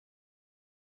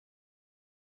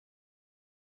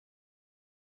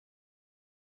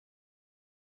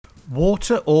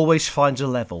Water always finds a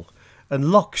level,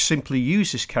 and locks simply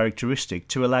use this characteristic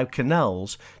to allow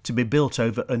canals to be built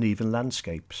over uneven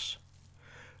landscapes.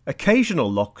 Occasional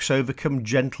locks overcome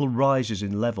gentle rises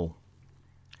in level.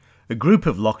 A group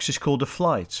of locks is called a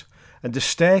flight, and a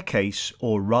staircase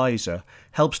or riser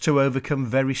helps to overcome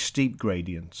very steep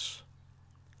gradients.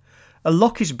 A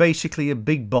lock is basically a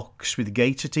big box with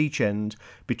gates at each end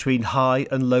between high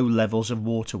and low levels of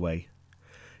waterway.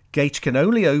 Gates can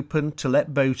only open to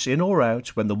let boats in or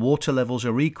out when the water levels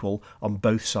are equal on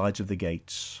both sides of the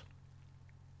gates.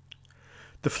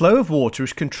 The flow of water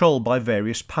is controlled by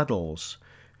various paddles.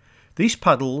 These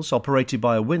paddles, operated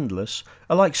by a windlass,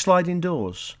 are like sliding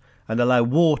doors and allow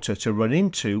water to run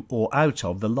into or out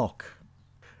of the lock.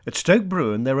 At Stoke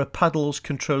Bruin there are paddles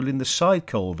controlling the side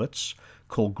culverts,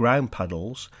 called ground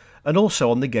paddles, and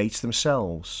also on the gates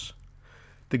themselves.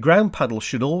 The ground paddle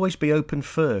should always be opened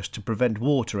first to prevent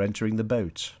water entering the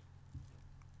boat.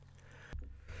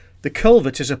 The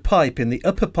culvert is a pipe in the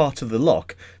upper part of the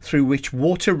lock through which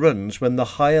water runs when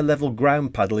the higher level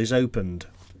ground paddle is opened.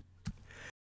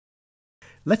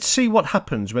 Let's see what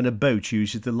happens when a boat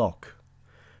uses the lock.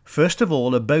 First of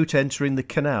all, a boat entering the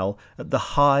canal at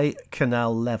the high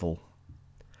canal level.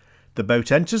 The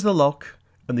boat enters the lock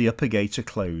and the upper gates are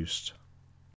closed.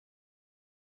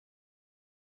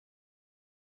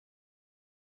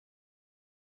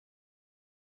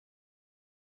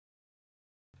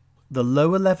 The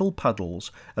lower level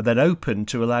paddles are then opened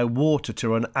to allow water to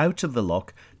run out of the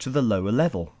lock to the lower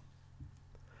level.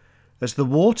 As the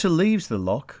water leaves the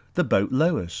lock, the boat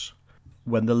lowers.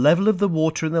 When the level of the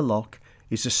water in the lock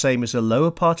is the same as the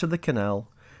lower part of the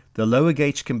canal, the lower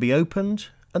gates can be opened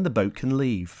and the boat can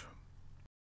leave.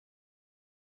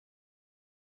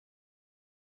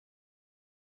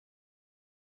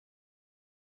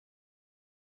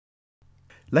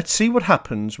 Let's see what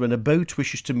happens when a boat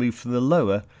wishes to move from the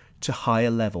lower to higher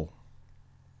level.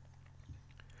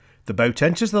 The boat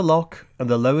enters the lock and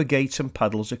the lower gates and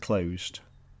paddles are closed.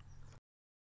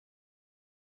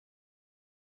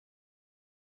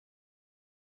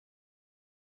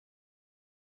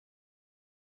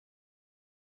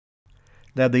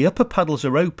 Now the upper paddles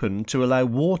are open to allow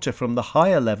water from the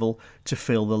higher level to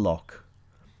fill the lock.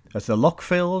 As the lock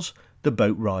fills, the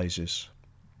boat rises.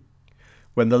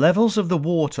 When the levels of the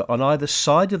water on either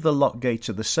side of the lock gate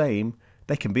are the same,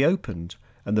 they can be opened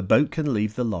and the boat can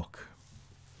leave the lock.